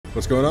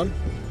What's going on?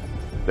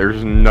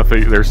 There's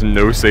nothing. There's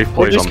no safe place.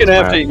 We're just gonna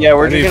have to. Yeah,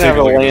 we're just gonna have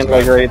to land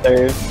like right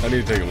there. I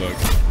need to take a look.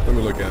 Let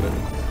me look at it.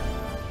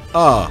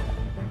 Ah.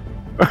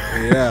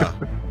 Yeah.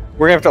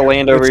 We're gonna have to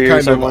land over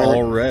here somewhere. It's kind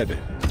of all red.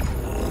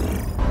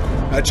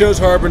 I chose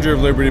Harbinger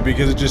of Liberty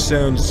because it just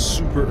sounds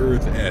super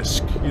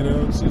Earth-esque. You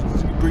know,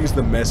 it brings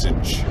the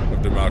message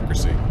of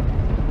democracy.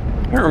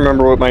 I don't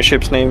remember what my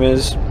ship's name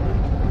is.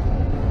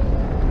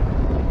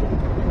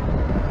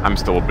 I'm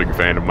still a big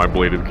fan of my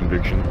Blade of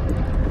Conviction.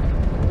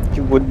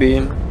 You would be.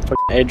 Fucking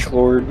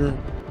edgelord.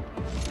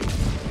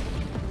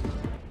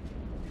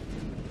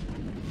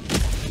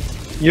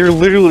 You're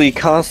literally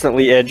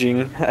constantly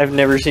edging. I've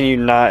never seen you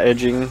not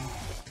edging. You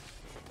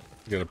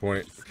got a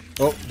point.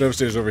 Oh,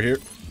 Devastator's over here.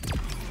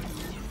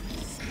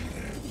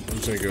 I'm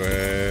just gonna go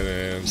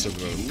ahead and send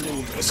them a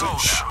little message.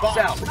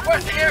 South,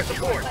 requesting air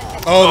support.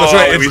 Oh, that's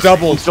right, it's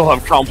doubled. We still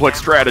have complex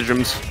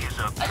stratagems.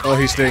 Oh,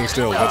 he's staying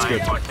still. That's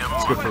good.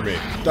 That's good for me.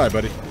 Die,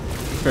 buddy.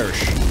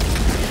 Perish.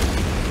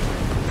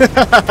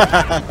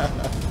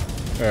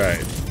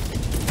 Alright.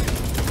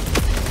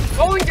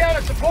 Calling down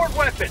a support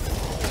weapon.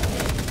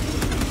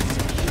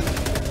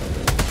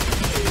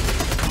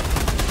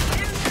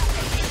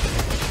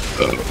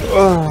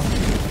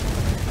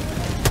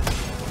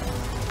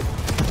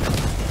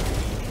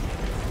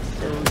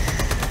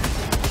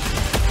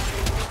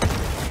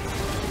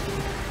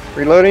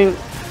 Reloading.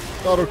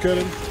 Auto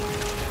cutting.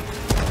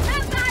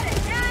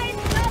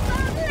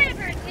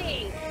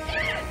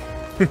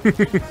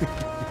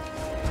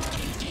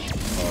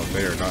 Oh,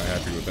 they are not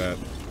happy with that.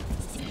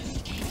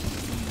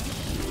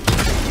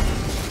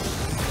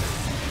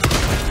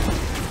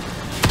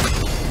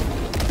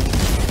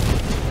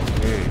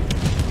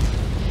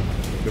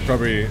 They're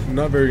probably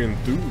not very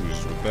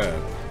enthused with that.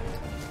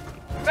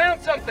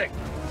 Found something.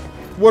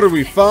 What do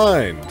we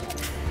find?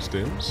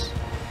 Stims?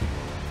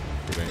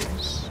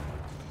 Grenades?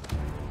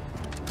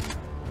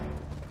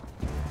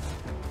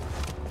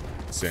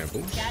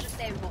 Samples?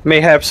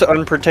 Mayhaps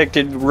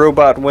unprotected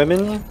robot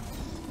women?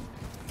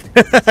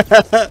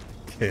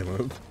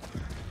 Caleb.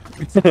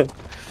 You're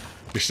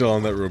still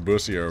on that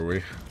Robussy, are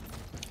we?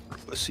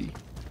 Robussy.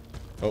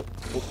 Oh.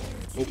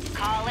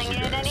 Calling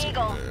in an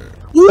eagle.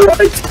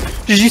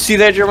 What? Did you see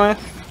that, Jeremiah?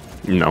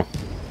 No.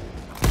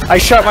 I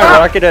shot my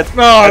rocket at,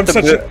 I'm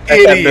such an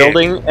that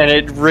building, and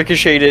it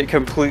ricocheted it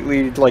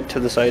completely, like, to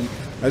the side.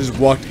 I just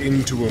walked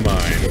into a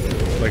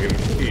mine like an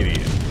idiot.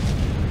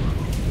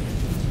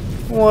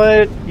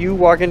 What? You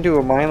walk into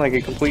a mine like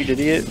a complete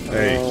idiot?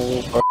 Hey.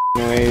 Oh,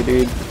 fucking way,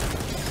 dude.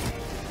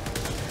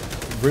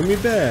 Bring me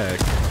back,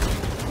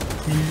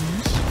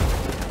 please.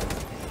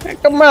 Hey,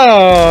 come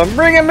on,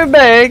 bring me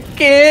back,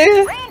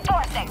 kid.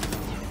 Reinforcing.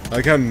 I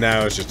like how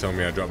now it's just telling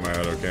me I dropped my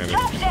autocannon.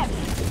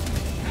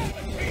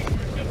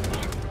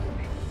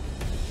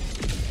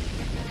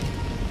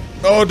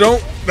 Oh,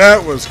 don't!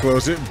 That was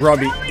close. It brought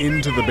me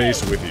into the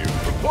base with you.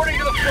 Reporting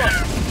to the front.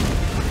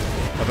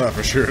 I thought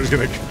for sure it was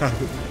gonna come.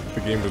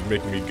 The game was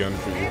making me gun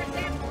for you.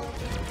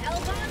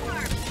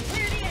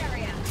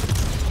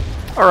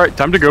 Alright,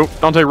 time to go.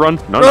 Dante, run.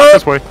 No, not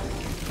this way.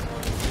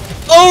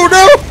 Oh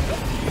no!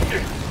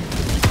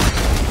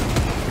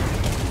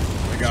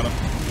 I got him.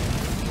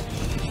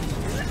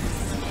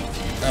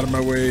 Out of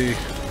my way.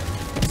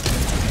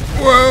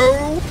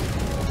 Whoa!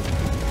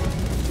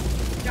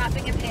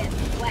 Dropping a pin.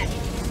 West.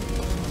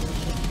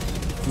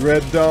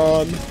 Red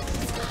Dawn.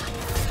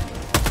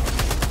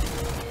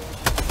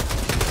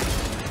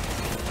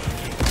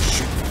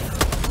 Shoot.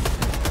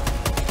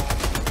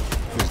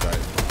 Please die.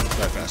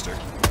 Die faster.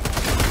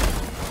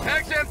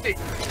 Bag's empty.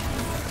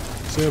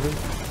 Sample.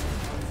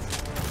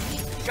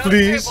 Got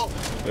Please. a sample.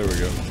 There we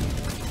go.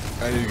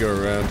 I need to go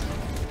around.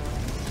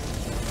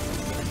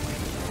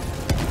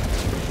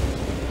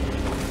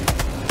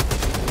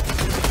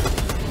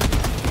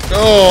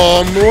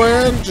 Oh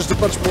man, just a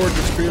bunch more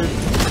disappeared.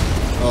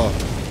 Oh,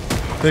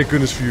 thank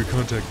goodness for your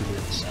contact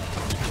grenades.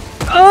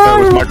 That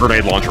was my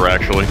grenade launcher,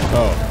 actually.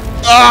 Oh.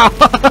 Ah!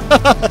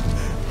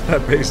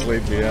 That base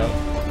laid me out.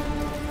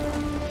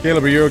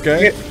 Caleb, are you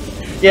okay?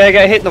 Yeah, I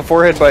got hit in the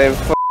forehead by a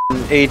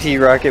fucking AT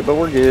rocket, but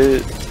we're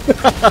good.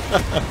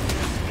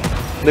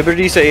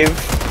 Liberty save.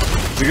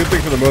 It's a good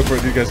thing for the most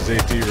part. You guys'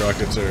 AT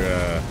rockets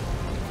are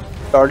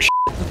Dog shit.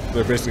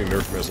 they're basically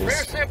Nerf missiles.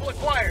 Rare sample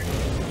acquired.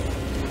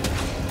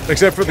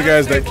 Except for the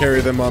guys that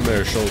carry them on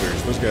their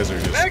shoulders. Those guys are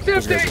just. Bag's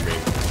Those guys empty. are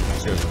mean.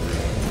 Those guys are rude.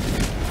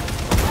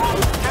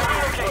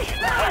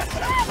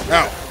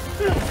 Ow!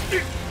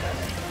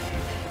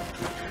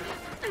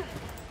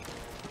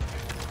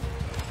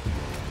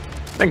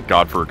 Thank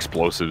God for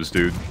explosives,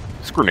 dude.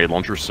 This grenade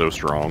launcher's so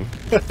strong.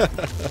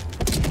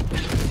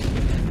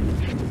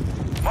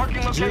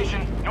 Marking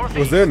location. Northeast.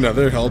 Was there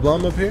another hell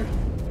bomb up here?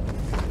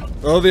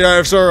 Oh, the Eye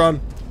of Sauron.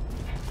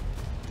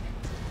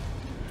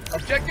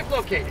 Objective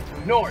located.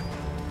 North.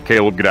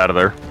 Caleb, get out of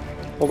there.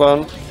 Hold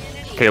on.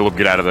 Caleb,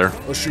 get out of there.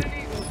 Oh shoot!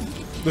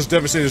 This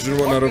Devastator's doing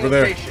whatnot over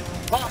there. Location.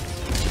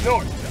 Box.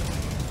 North.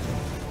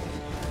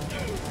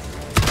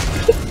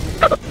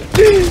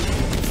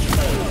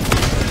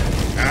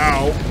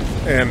 Ow!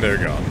 And they're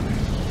gone.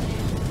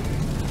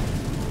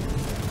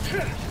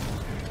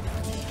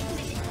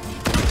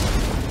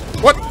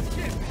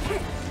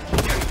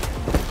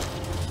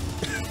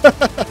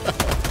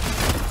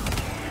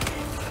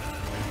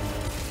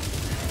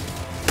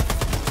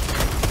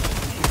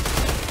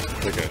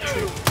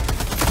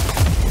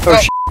 Oh,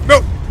 shit.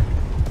 No!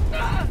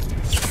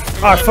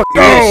 Ah, fuck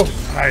No!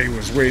 I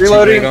was way too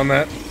Reloading. late on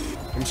that.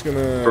 I'm just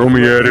gonna... Throw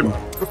me at him.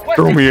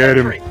 Throw me at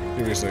him.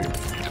 Give me a second.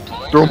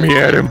 Throw me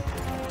at him.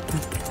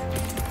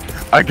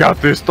 I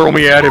got this. Throw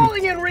me at him.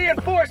 Calling in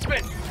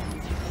reinforcements.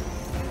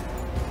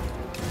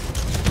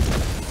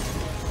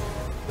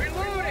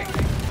 Reloading.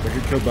 I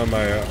get killed by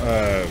my,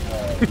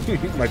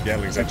 my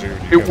Gatling sensor.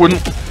 It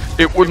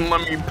wouldn't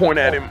let me point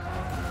at him.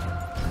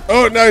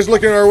 Oh, now he's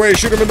looking our way.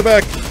 Shoot him in the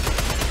back.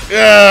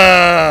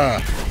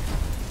 Yeah!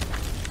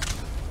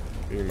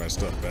 Give me my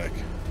stuff back.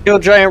 Kill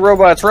giant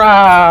robots,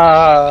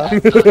 rah!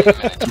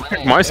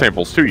 My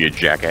samples too, you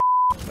jackass.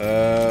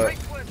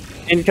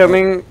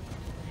 Incoming.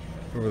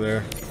 Over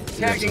there.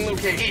 Tagging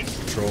location.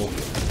 Control.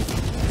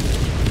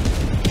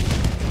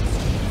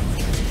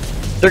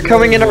 They're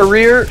coming in our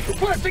rear.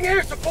 Requesting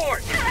air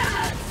support.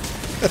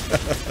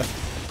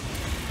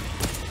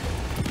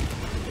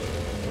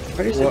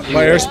 What is Well, it?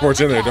 my air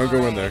support's in there. Don't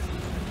go in there.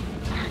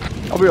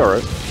 I'll be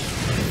alright.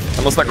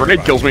 Unless that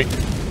grenade kills me.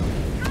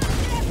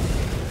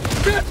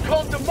 That's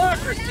called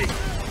democracy.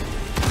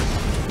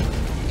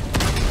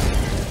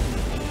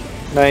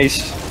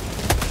 Nice.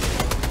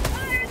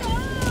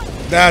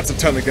 That's a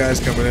ton of guys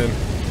coming in.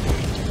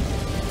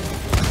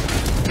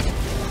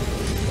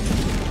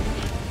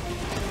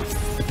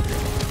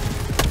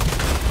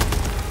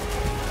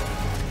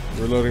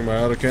 Reloading my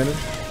autocannon.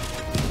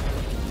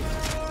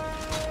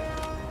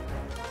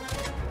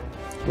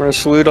 I'm gonna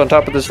salute on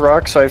top of this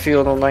rock so I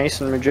feel all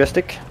nice and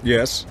majestic.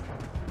 Yes.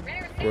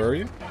 Where are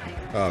you?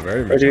 Oh,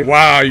 very Right here. majestic.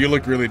 Wow, you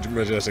look really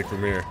majestic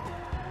from here.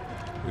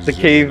 The Zoom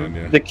in on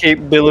cave, ya. the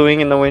cape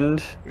billowing in the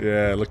wind,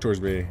 Yeah, look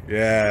towards me.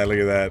 Yeah, look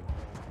at that.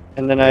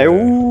 and then I. Yeah.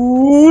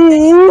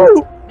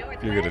 Ooh,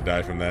 You're gonna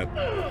die from that.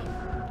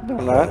 no,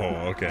 I'm not.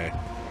 Oh, okay.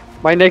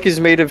 My neck is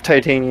made of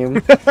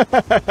titanium.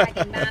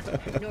 Tracking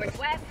map.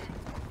 Northwest.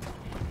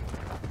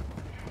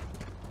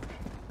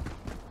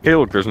 Hey,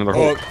 look, there's another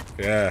hole. Oh,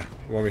 yeah.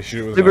 Want me to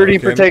shoot it with Liberty my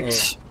autocannon?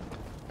 protects.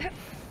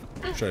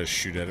 Oh, try to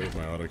shoot at it with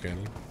my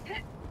autocannon.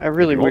 I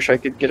really wish I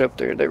could get up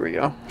there. There we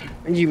go.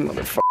 You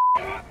motherfucker.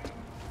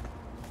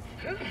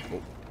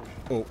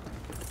 Oh.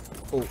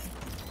 Oh.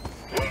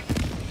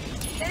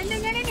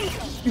 Sending in an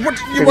eagle.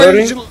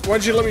 Why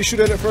did you let me shoot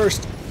at it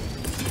first?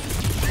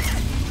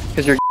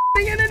 Because you're.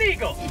 Calling in an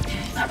eagle.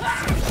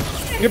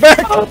 Get back!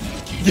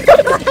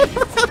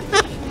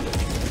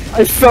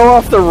 I fell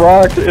off the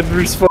rock and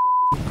just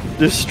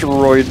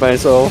destroyed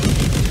myself.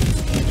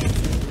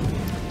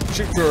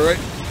 Shoot for her, right?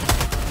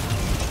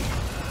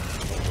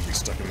 I'll be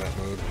stuck in that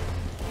mode.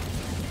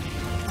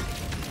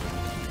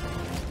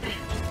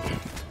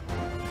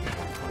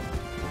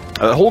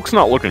 The Hulk's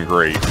not looking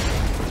great.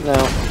 No.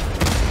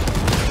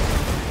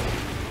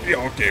 Yeah,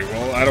 okay,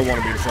 well, I don't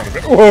want to be in front of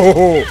it.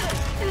 Whoa!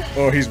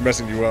 Oh, he's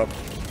messing you up.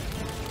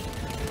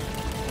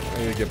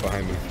 I need to get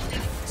behind him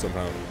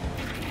somehow.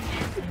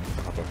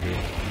 Hop up here.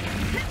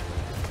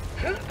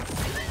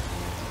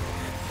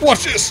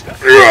 Watch this!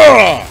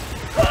 Yeah!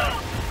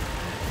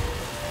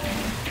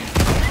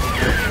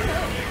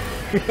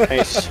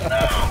 Nice.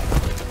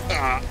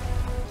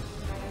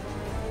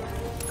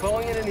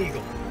 Calling in an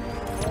eagle.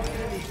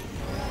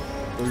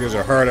 Those guys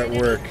are hard at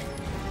work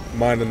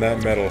mining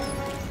that metal.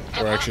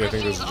 Or actually, I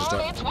think those are just...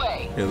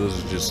 Yeah,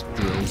 those are just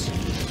drills.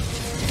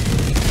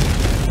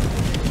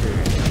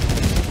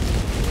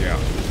 Yeah.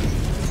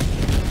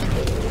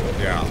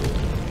 Yeah.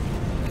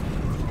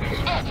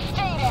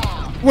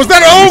 Was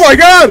that... Oh my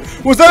god!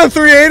 Was that a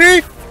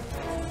 380?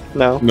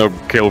 No. No,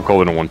 Caleb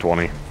called in a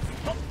 120.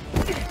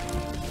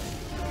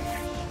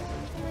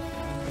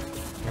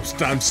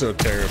 I'm so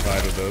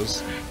terrified of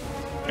those.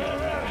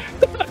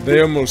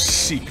 They almost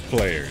seek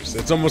players.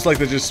 It's almost like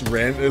they're just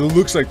random. It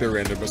looks like they're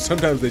random, but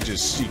sometimes they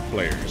just seek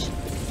players.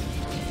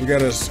 We've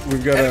got a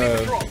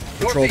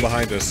patrol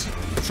behind us.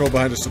 Patrol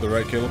behind us to the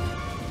right, Caleb.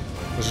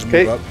 Let's just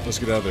move up. Let's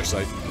get out of their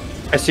sight.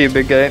 I see a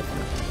big guy.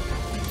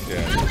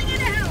 Yeah.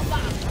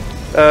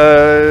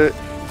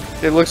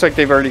 It looks like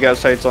they've already got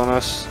sights on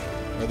us.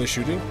 Are they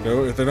shooting?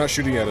 No, if they're not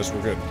shooting at us,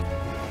 we're good.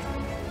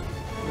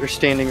 They're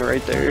standing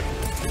right there.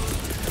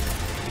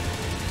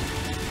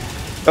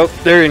 Oh,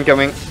 they're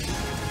incoming.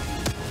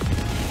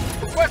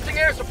 Requesting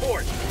air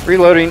support.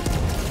 Reloading.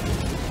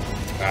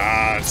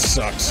 Ah, it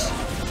sucks.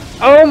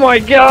 Oh my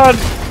god!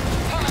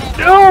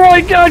 Oh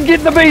my god, get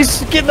in the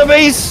base! Get in the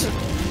base!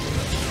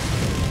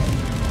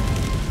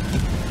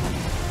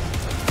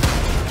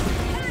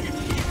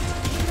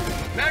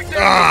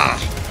 Ah!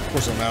 Of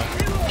course I'm out.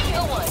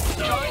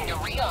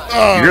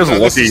 Oh, You guys are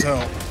God, this lucky. is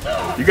hell.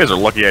 You guys are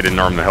lucky I didn't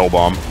arm the hell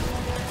bomb.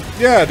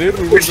 Yeah, dude,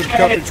 we would have been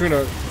caught between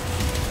a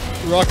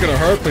rock and a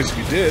hard place if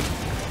you did.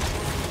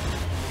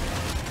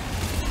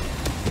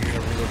 I'm gonna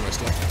reload my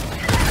stuff.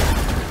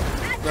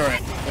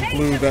 Alright, I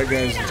blew that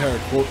guy's entire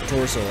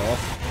torso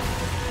off.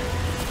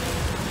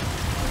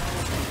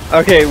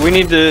 Okay, we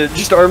need to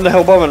just arm the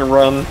hell bomb and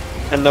run,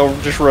 and they'll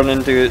just run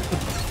into it.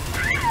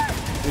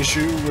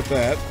 Issue with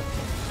that.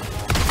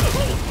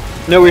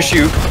 No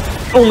issue.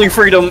 Only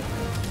freedom.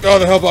 Oh,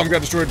 the hell bomb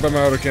got destroyed by my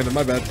autocannon,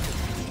 my bad.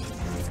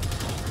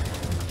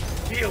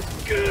 Feels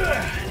good.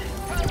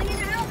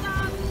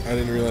 I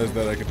didn't realize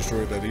that I could destroy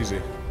it that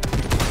easy.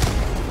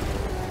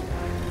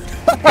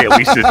 Hey,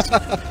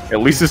 at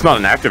least it's not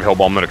an active hell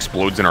bomb that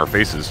explodes in our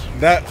faces.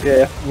 That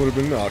Yeah. would have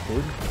been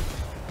awkward.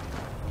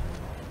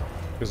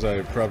 Because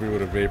I probably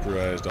would have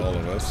vaporized all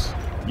of us.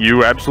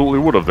 You absolutely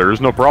would have. There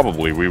is no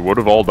probably. We would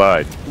have all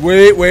died.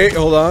 Wait,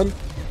 hold on.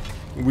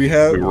 We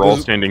We were all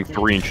standing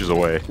 3 inches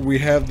away. We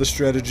have the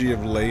strategy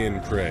of lay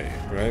and pray,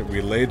 right? We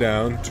lay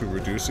down to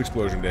reduce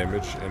explosion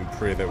damage and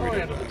pray that we I'll don't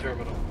handle the die.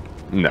 terminal.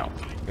 No.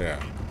 Yeah.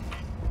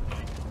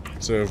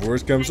 So if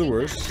worst comes to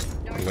worst,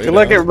 lay Good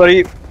luck, down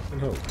everybody.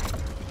 and hope.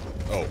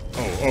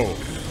 Oh.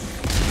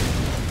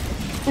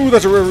 Ooh,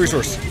 that's a rare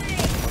resource.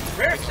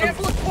 Rare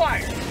sample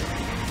acquired.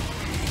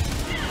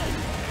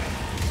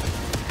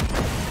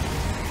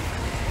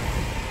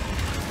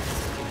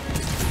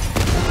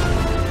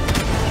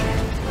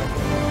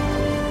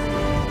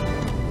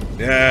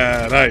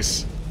 Yeah,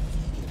 nice.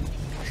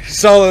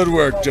 Solid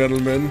work,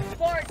 gentlemen.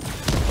 Flight.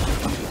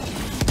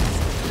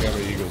 Got my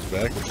eagles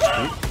back, which is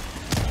sweet.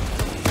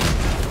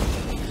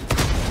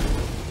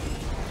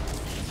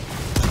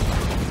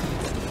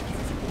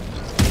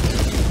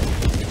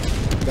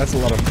 That's a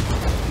lot of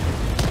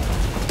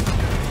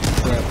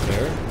crap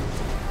there.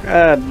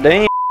 God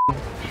damn.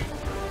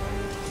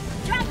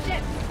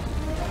 Dropship.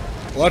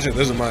 Watch it,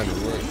 there's a mine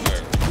right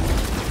there.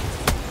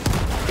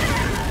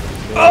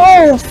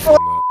 Oh,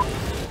 fuck.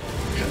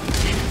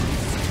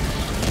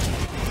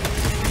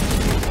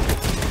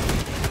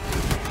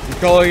 I'm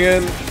calling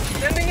in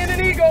Sending in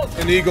an eagle.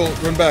 an eagle.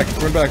 Run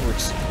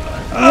backwards.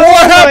 Oh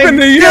What my happened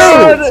to you?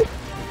 God.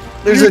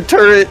 There's a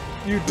turret.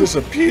 You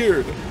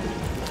disappeared.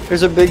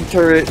 There's a big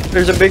turret.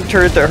 There's a big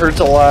turret that hurts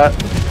a lot.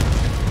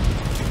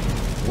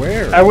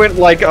 Where? I went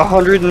like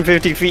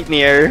 150 feet in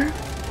the air.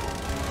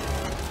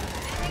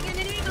 Sending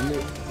in an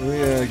eagle.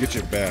 Let me get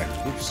you back.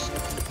 Oops.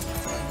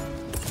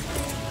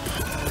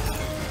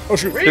 Oh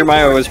shoot.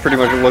 Jeremiah was pretty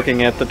much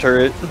looking at the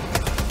turret.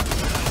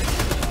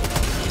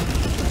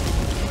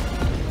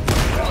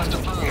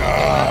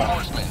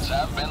 Reinforcements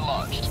have been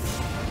launched.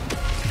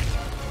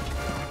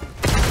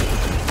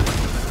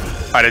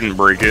 I didn't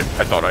break it.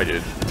 I thought I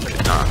did. I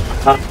did not.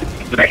 Oh,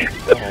 what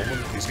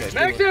are these guys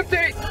Mag's doing?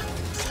 empty.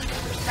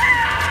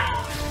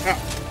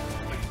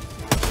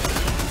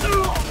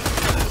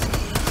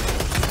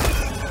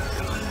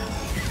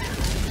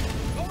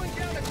 Going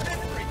down a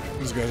sentry.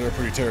 These guys are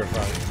pretty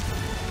terrifying.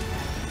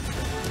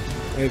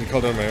 I need to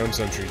call down my own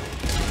sentry.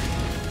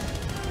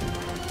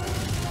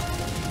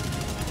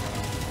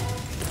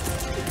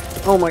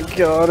 Oh my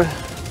god.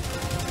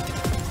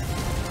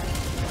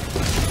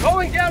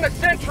 Going down a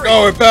sentry.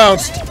 Oh, it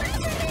bounced!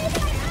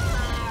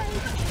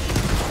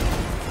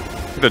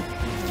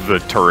 The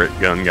turret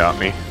gun got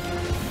me.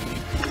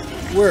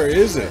 Where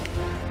is it?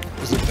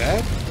 Is it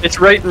that? It's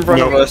right in front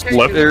No, of us.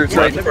 left. It's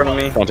right in front of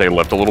me. Dante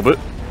left a little bit.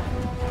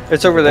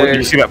 It's over Oh, there. do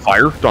you see that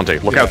fire? Dante,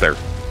 look Yeah. out there.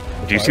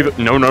 Do you see that?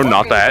 No,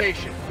 not that.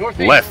 Location.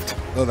 Northeast. Left.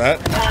 Oh, that?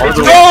 It's Oh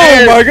right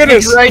there. my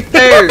goodness! It's right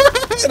there.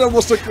 It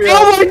almost took me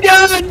Oh out. my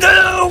god,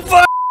 no!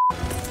 Fuck.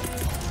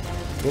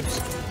 Whoops.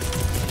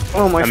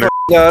 Oh my And fucking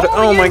god.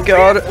 Oh my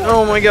god.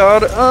 Oh my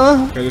god.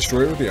 Can I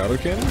destroy it with the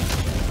autocannon?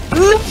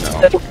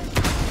 No.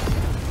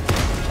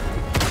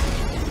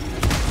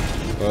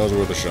 Well, that was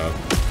worth a shot.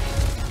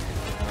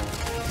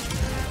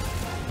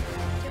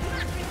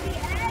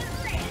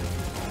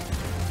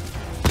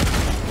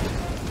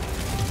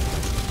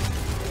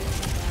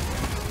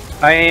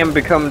 I am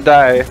become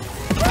die.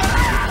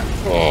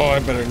 Oh, I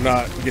better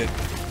not get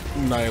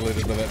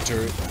annihilated by that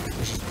turret.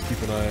 Let's just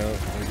keep an eye out,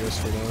 I guess,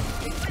 for now.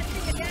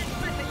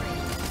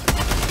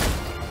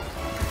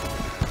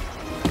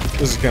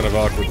 This is kind of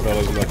awkward,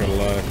 fellas, I'm not gonna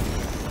lie.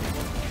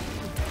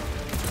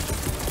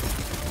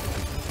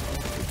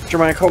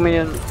 Jeremiah, call me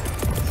in.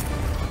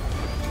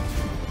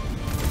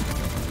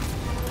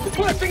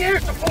 Requesting air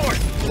support.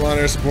 Come on,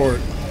 air support.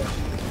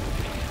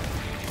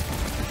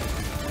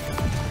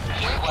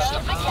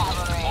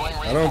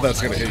 I don't know if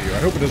that's gonna hit you. I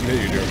hope it doesn't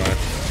hit you, Jeremiah.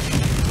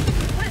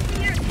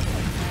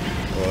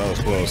 Oh, that was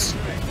close.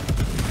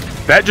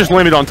 That just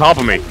landed on top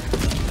of me.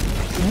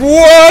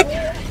 What?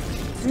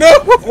 No!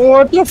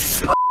 What the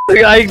fuck?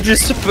 I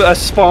just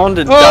spawned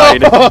and Oh.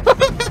 died.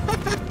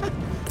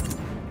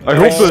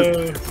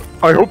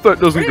 I hope that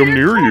doesn't come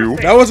near you.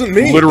 That wasn't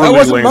me. Literally that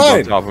wasn't lands on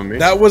mine. top of me.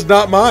 That was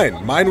not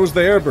mine. Mine was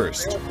the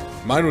airburst.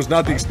 Mine was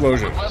not the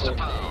explosion. Request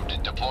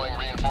approved. Deploying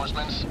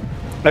reinforcements.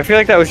 I feel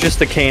like that was just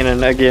the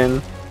cannon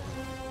again.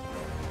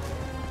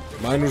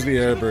 Mine was the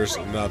airburst,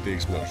 not the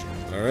explosion.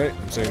 Alright?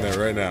 I'm saying that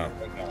right now.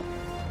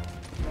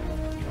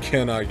 You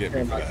cannot get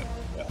me for that.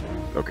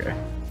 Okay.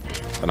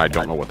 And I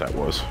don't know what that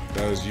was.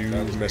 That was you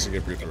messing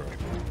up your throw.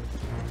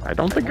 I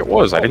don't think it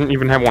was. I didn't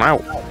even have one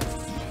out.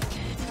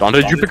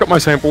 Dante, did you pick up my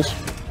samples?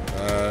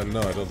 No,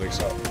 I don't think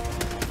so.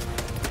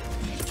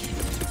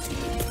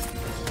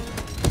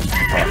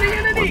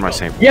 Where's my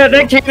samples? Yeah,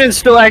 that cannon's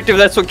still active.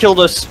 That's what killed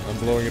us. I'm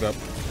blowing it up.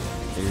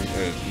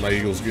 My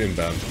eagle's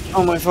inbound.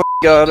 Oh my fucking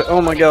god. Oh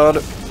my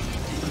god.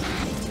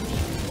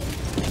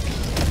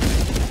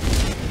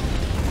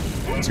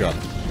 It's gone.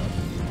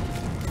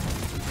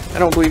 I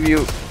don't believe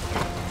you.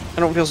 I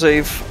don't feel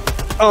safe.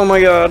 Oh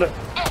my god.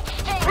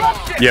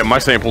 Yeah, my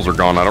samples are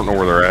gone. I don't know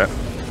where they're at.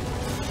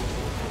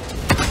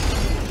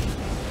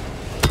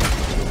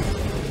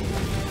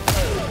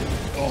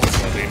 Oh,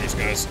 it's not dangerous,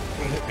 guys.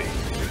 Don't hit me.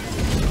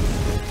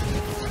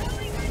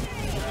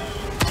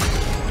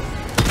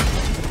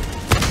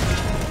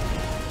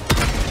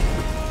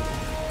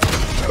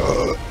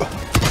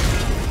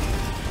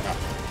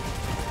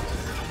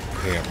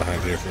 Hang out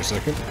behind here for a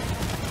second.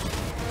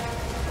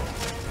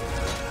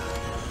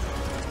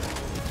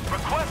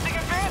 Requesting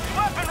advanced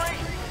weaponry.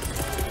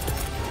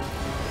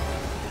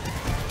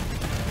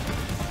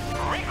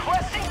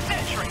 Requesting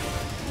sentry.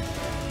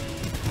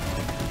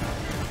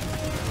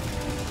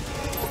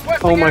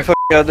 Oh my fucking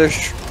god, there's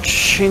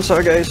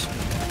chainsaw guys.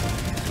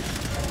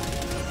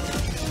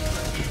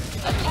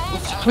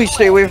 Please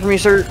stay away from me,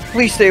 sir.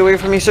 Please stay away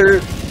from me,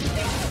 sir.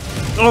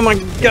 Oh my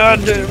god,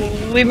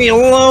 leave me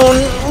alone.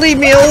 Leave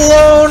me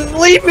alone.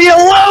 Leave me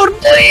alone,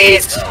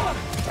 please.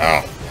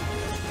 Ow.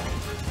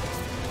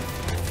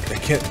 I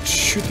can't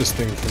shoot this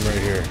thing from right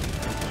here.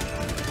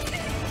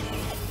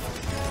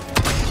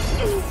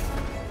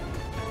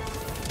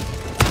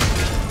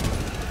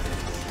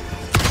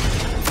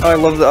 Oh, I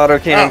love the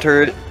autocannon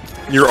turret.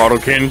 Your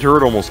autocannon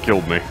turret almost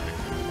killed me.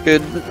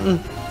 Good.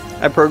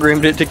 I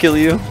programmed it to kill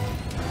you.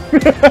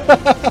 And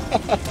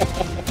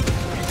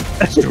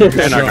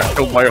I got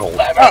killed by a hole.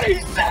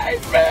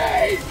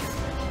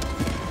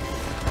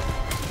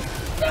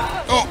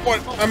 Oh, what?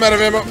 I'm out of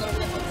ammo.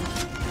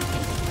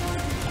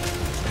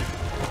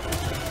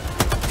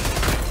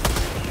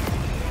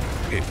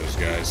 Hate those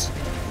guys.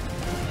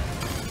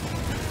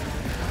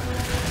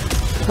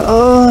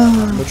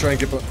 I'm gonna try and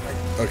get.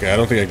 Okay, I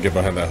don't think I can get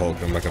behind that Hulk.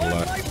 I'm not gonna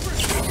lie.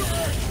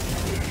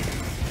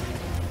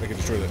 I can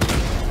destroy that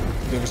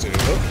devastating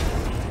Hulk.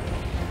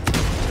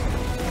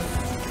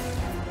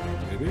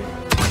 Maybe.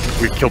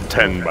 We killed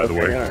 10, by the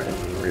way.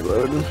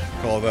 Reload.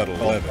 Call that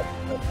 11.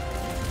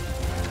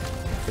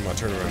 Come on,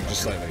 turn around.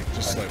 Just slightly.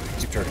 Just slightly.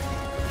 Keep turning.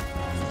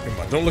 Come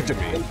on, don't look at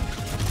me.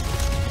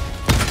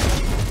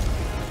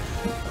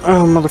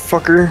 Oh,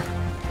 motherfucker.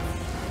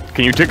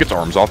 Can you take its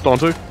arms off,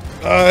 Dante?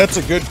 That's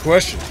a good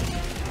question.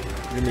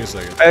 Give me a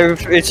second.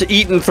 It's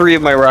eaten 3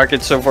 of my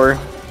rockets so far.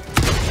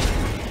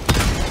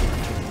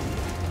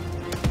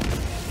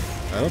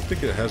 I don't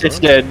think it has It's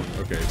arms. dead.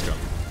 Okay, it's gone.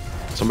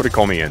 Somebody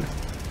call me in.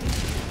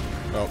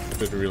 Oh,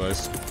 didn't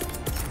realize.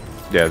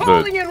 Yeah,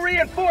 Calling in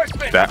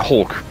reinforcements. that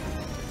Hulk,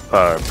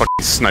 fucking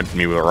sniped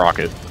me with a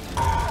rocket.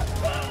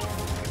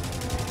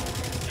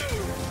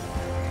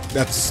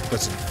 That's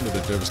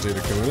another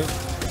devastator coming in.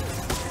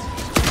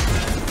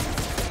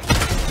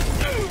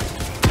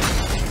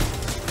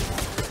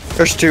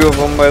 There's 2 of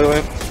them, by the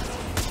way.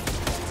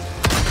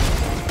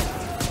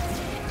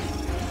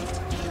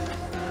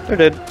 They're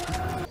dead.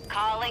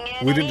 Calling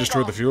in We an didn't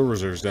destroy eagle. the fuel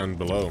reserves down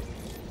below.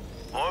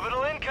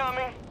 Orbital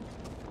incoming.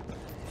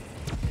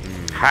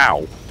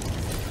 How?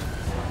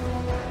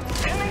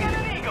 Sending in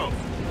an eagle.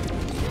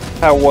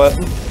 How what?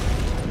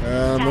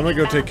 I'm gonna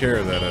go take care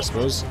of that, I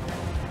suppose.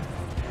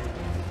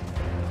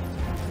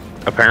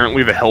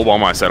 Apparently the hell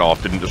bomb I set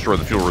off didn't destroy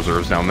the fuel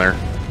reserves down there.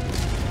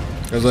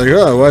 I was like,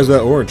 oh, why is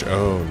that orange?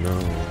 Oh, no.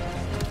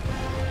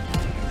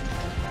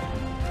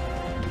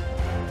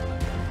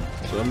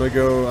 So I'm gonna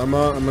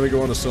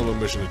go on a solo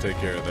mission to take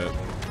care of that.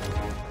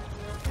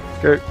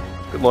 Okay,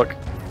 good luck.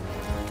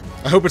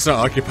 I hope it's not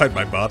occupied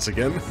by bots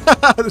again.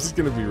 This is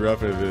gonna be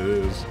rough if it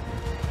is.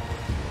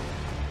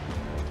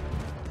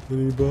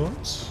 Any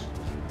bots?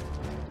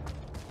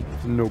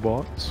 No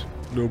bots.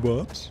 No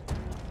bots?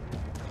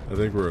 I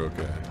think we're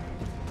okay.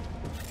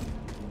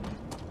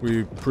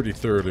 We pretty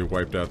thoroughly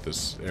wiped out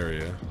this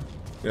area.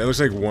 Yeah, it looks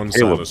like one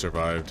Caleb. silo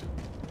survived.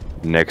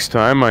 Next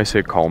time I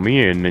say call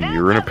me in and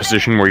you're in a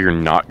position where you're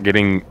not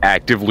getting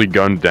actively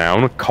gunned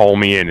down, call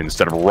me in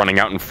instead of running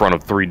out in front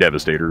of 3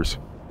 devastators.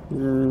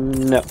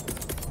 No.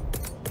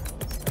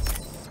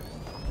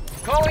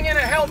 Calling in a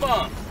hell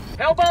bomb.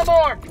 Hell bomb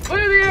armed.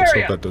 Clear the Let's hope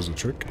area. that doesn't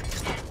trick.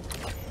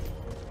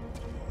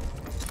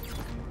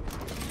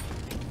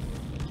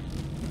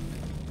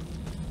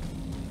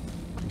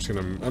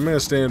 I'm gonna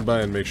stand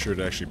by and make sure it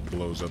actually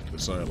blows up the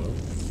silo.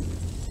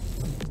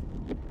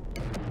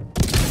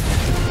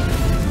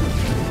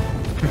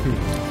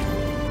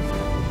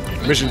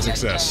 Mission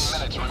success. 10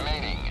 minutes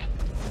remaining.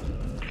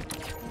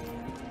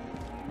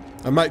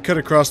 I might cut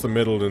across the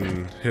middle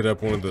and hit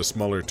up one of the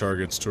smaller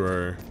targets to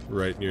our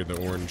right near the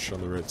orange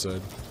on the right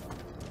side.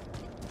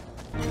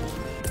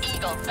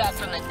 Eagle back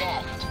from the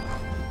nest.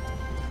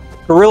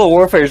 Guerrilla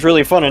warfare is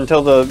really fun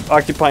until the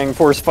occupying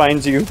force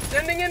finds you.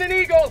 Sending in an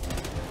eagle.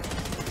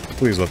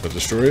 Please let that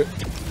destroy it,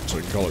 so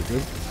we can call it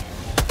good.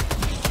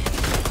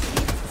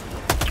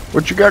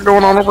 What you got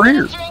going on over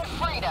here? Entering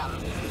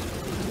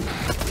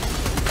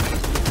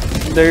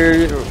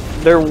freedom.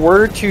 There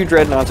were 2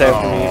 dreadnoughts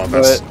after Oh, me,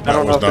 that's- but that I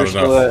don't know was if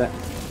they're not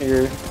still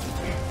here.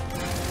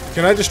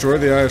 Can I destroy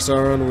the Eye of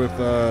Sauron with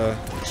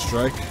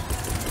strike?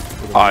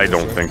 I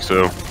don't think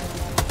so.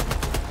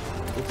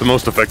 The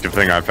most effective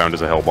thing I've found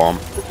is a hell bomb.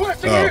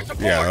 Requesting Oh, air support.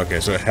 yeah, okay,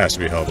 so it has to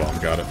be Hellbomb,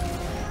 got it.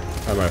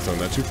 I might have thrown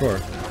that too far.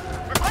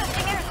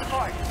 Requesting air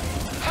support.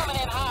 Coming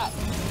in hot.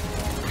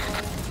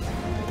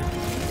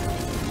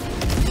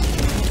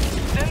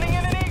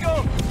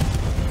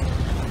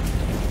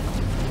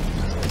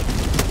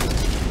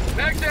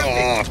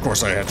 Of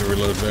course I had to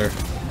reload there.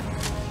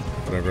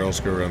 Whatever,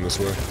 else go around this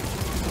way.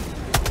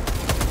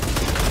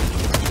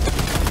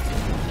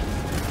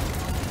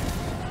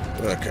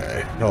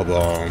 Okay, hell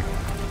bomb.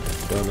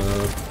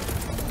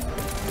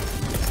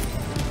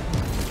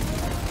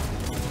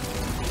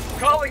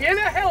 Calling in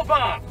a hell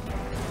bomb.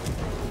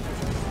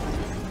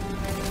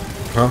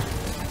 Huh?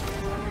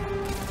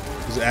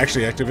 Is it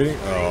actually activating?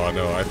 Oh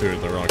no, I threw it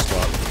in the wrong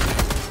spot.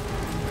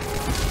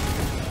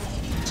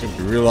 It's gonna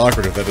be real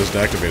awkward if that doesn't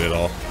activate at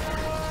all.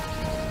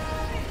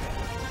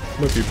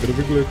 Might be a bit of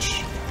a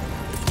glitch.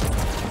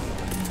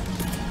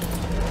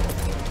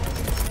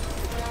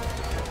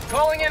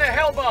 Calling in a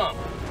hell bomb.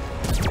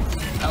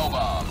 Hell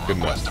bomb. Good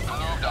enough. Request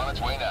approved on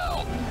its way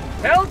now.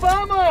 Hell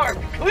bomb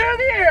armed. Clear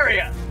the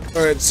area.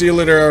 Alright, see you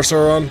later,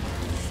 Sauron.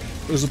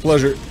 It was a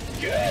pleasure.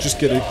 Just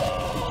kidding.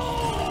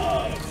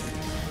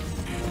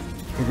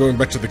 I'm going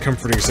back to the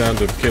comforting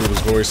sound of Caleb's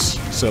voice,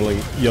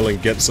 yelling,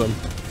 "Get some."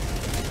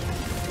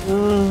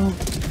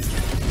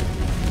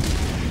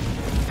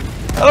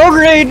 Oh,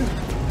 great!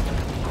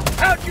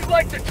 How'd you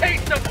like the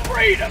taste of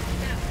freedom?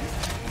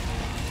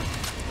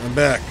 I'm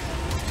back.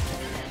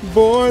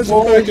 Boys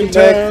are back in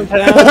town.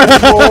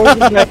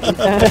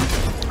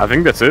 I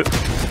think that's it.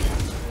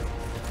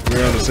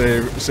 We're on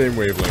the same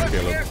wavelength,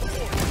 Caleb.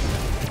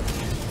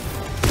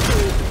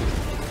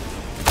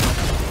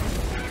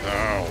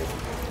 Ow.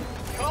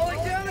 Calling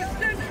down a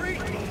sentry.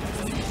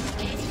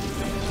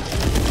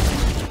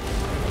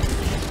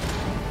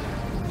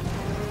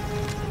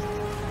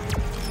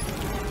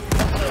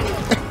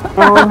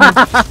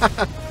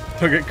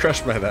 Don't get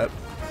crushed by that.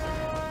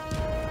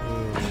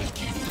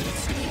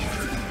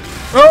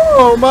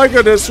 Oh my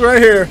goodness,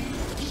 right here.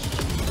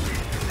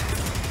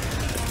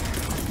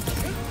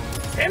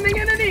 Sending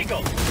in an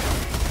eagle.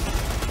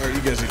 Alright,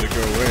 you guys need to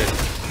go away.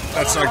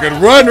 That's not good.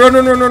 Run, run,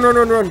 run, run, run, run,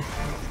 run, run.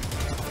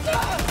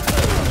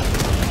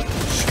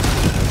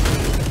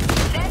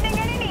 Sending in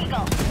an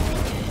eagle.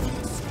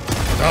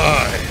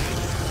 Die.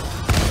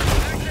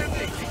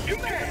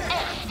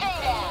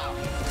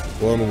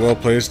 One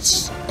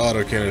well-placed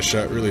autocannon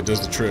shot really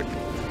does the trick.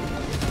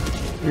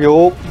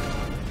 Yup.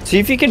 See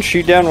if you can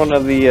shoot down one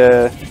of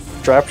the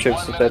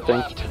dropships with that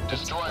thing.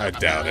 I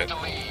doubt it.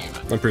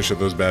 I'm pretty sure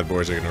those bad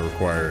boys are going to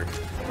require...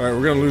 Alright,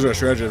 we're going to lose our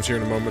stratagems here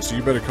in a moment, so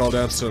you better call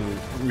down some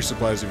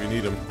resupplies if you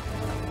need them.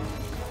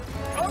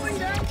 Calling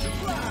down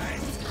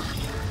supplies.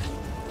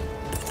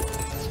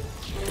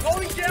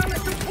 Calling down a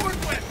support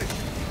weapon.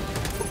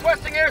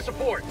 Requesting air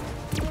support.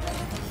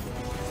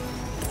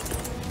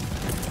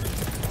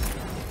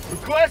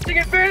 Requesting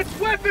advanced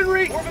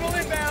weaponry. Orbital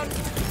inbound.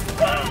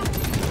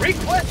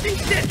 Requesting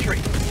sentry.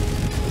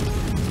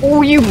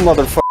 Oh, you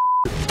motherfucker.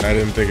 I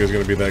didn't think it was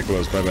going to be that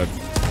close, my bad.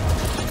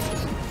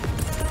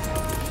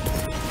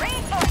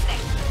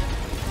 Reinforcing.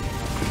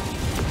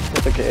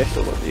 That's okay, I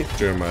still love you.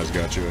 Jeremiah's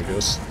got you, I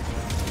guess.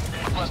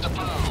 Request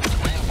approved.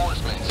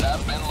 Reinforcements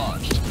have been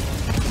launched.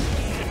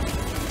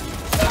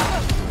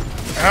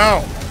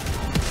 Ow!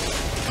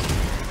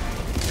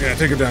 Yeah,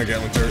 take him down,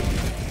 Gatling turret.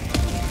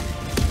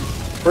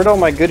 Where'd all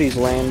my goodies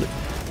land?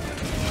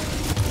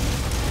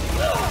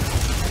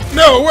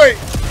 No, wait!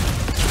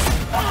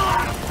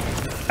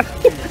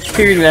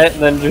 Hearing that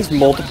and then just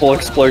multiple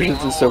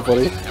explosions is so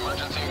funny.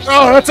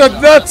 Oh,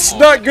 that's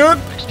not good!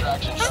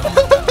 Extraction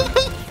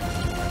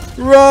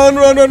Run,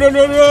 run, run, run,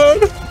 run, run!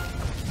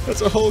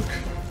 That's a Hulk.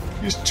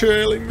 He's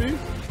trailing me.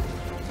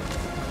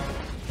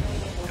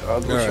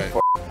 God, Alright.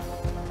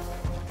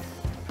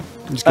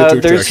 Just get to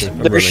extraction. I'm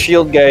there's running.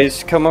 shield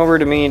guys. Come over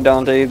to me,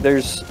 Dante.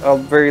 There's a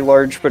very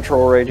large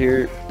patrol right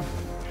here.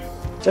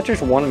 Is that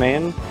just one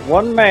man?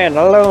 One man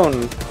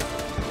alone.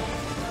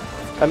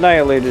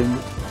 Annihilated.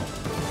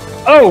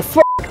 Oh,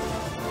 fuck!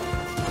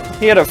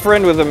 He had a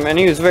friend with him, and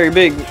he was very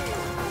big.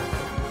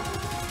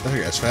 That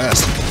guy's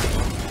fast.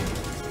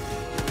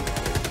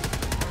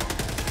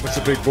 That's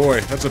a big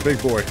boy. That's a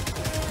big boy.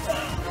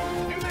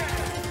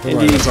 Never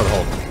mind, Indeed. that's not a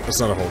Hulk. That's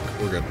not a Hulk.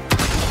 We're good.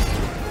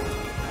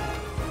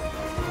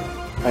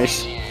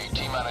 Nice.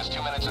 T-minus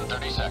 2 minutes and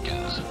 30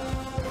 seconds.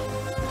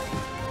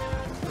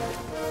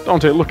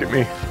 Dante, look at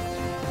me.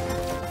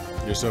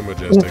 You're so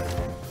majestic.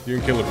 You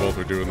and Killer both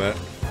are doing that.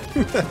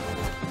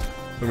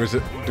 Let me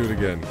do it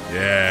again.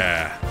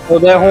 Yeah. Well,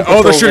 that whole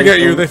Oh, they're patrol shooting went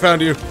at you. from- They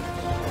found you.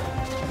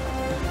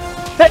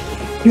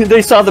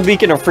 They saw the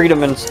beacon of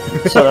freedom and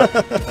so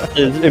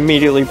it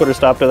immediately put a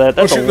stop to that.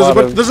 Oh, That's shit, a lot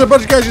of... there's a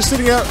bunch of guys just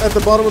sitting out at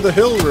the bottom of the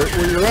hill where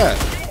you're at.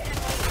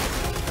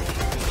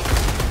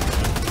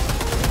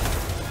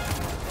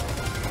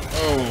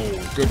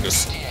 Oh,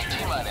 goodness.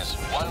 T-minus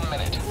 1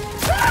 minute.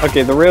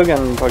 Okay, the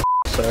railgun fucking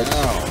sucks.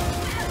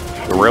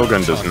 Ow. The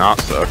railgun does not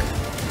suck.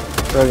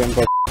 Railgun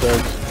fucking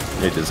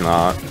sucks. It does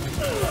not.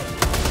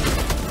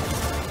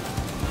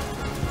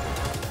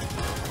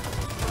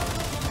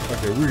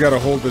 Okay, we gotta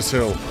hold this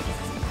hill.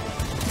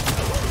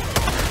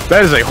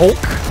 That is a Hulk.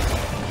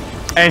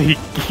 And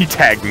he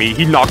tagged me.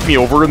 He knocked me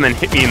over and then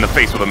hit me in the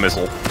face with a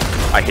missile.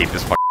 I hate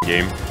this fucking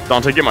game.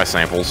 Dante, get my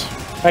samples.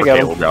 I Or got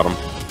 'em. Caleb got them.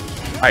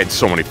 I had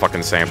so many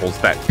fucking samples.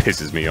 That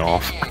pisses me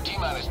off.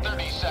 T-minus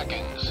 30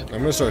 seconds. I'm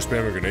gonna start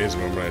spamming grenades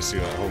when I see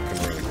that Hulk come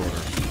around the corner.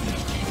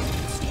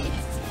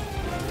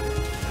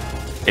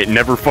 It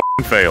never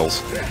fucking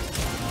fails.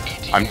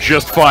 I'm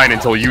just fine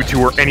until you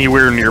two are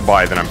anywhere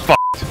nearby, then I'm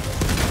fucked.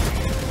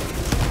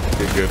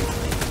 Okay, good.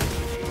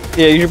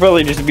 Yeah, you should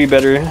probably just be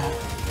better.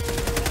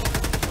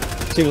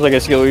 Seems like a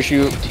skill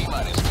issue.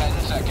 T-minus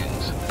 10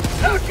 seconds.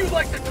 How'd you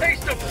like the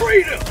taste of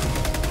freedom?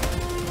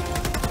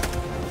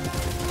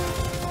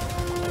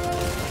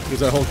 Is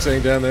that Hulk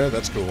saying down there?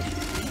 That's cool.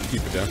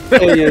 Keep it down.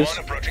 There he is. One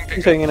approaching He's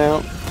pickup. hanging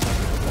out.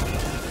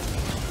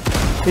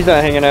 He's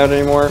not hanging out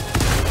anymore.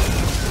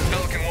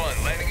 Pelican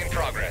 1 landing in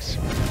progress.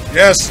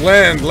 Yes,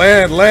 land,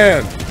 land,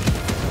 land!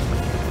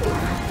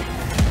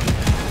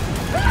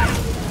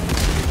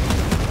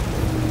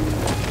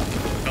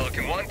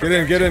 Pelican 1 Get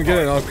in, get in, get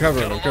in. I'll cover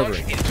him, I'm Shuttle launch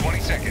covering. in 20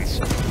 seconds.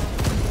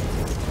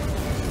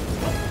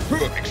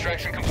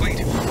 Extraction complete.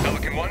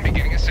 Pelican 1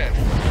 beginning ascent.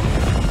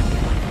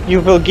 You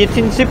will get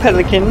into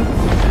Pelican.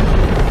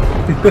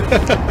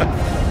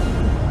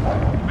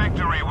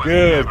 Victory was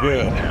Good, never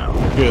good. in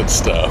doubt. Good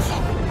stuff.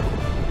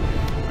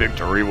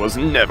 Victory was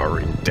never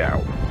in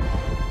doubt.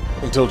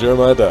 Until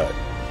Jeremiah died.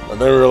 And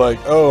then we were like,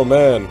 oh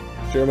man,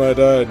 Jeremiah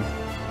died.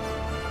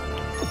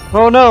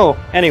 Oh no!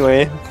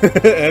 Anyway.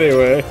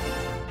 Anyway.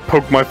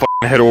 Poke my fucking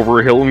head over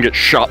a hill and get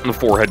shot in the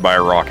forehead by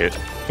a rocket.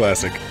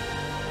 Classic.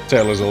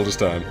 Taylor's oldest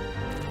time.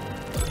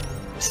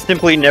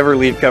 Simply never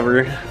leave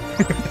cover.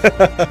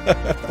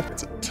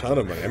 It's a ton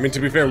of money. I mean, to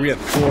be fair, we had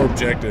 4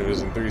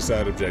 objectives and 3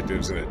 side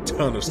objectives and a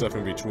ton of stuff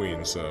in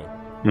between, so.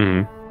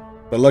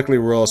 Mm-hmm. But luckily,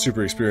 we're all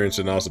super experienced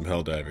and awesome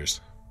Helldivers.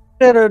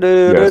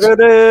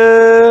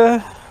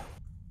 Da-da-da-da-da-da.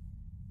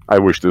 I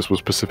wish this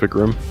was Pacific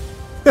Rim.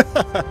 You're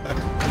off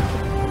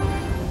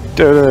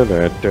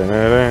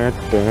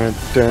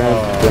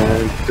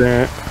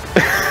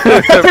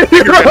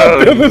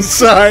to the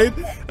side.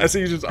 I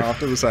see you just off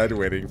to the side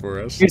waiting for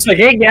us. He's like,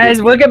 hey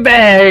guys, welcome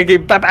back!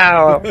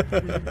 Pow-pow!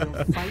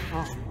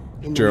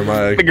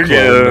 Jeremiah, Finger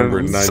clone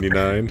number guns.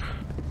 99.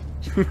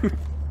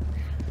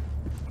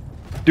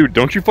 Dude,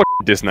 don't you fucking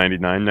diss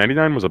 99.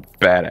 99 was a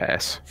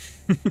badass.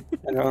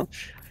 I don't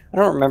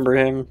remember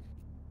him.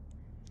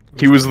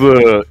 He was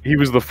the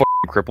fucking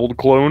crippled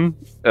clone.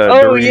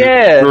 Oh,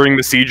 yeah. During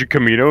the siege of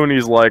Camino, and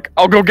he's like,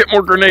 "I'll go get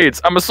more grenades.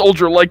 I'm a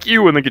soldier like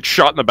you," and then gets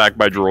shot in the back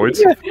by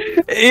droids.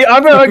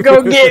 I'm gonna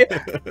go get.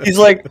 He's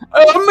like,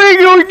 I'm gonna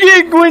go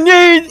get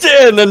grenades,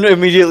 and then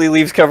immediately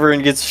leaves cover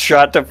and gets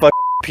shot to fucking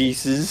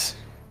pieces.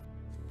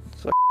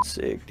 It's fucking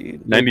sick,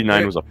 dude.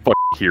 99 was a fucking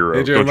hero.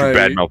 Hey, Don't you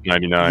Jeremiah, badmouth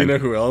 99. You know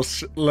who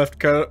else left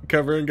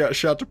cover and got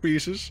shot to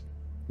pieces?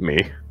 Me.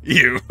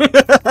 You.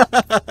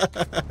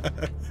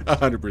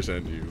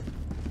 100% you.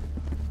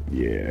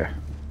 Yeah.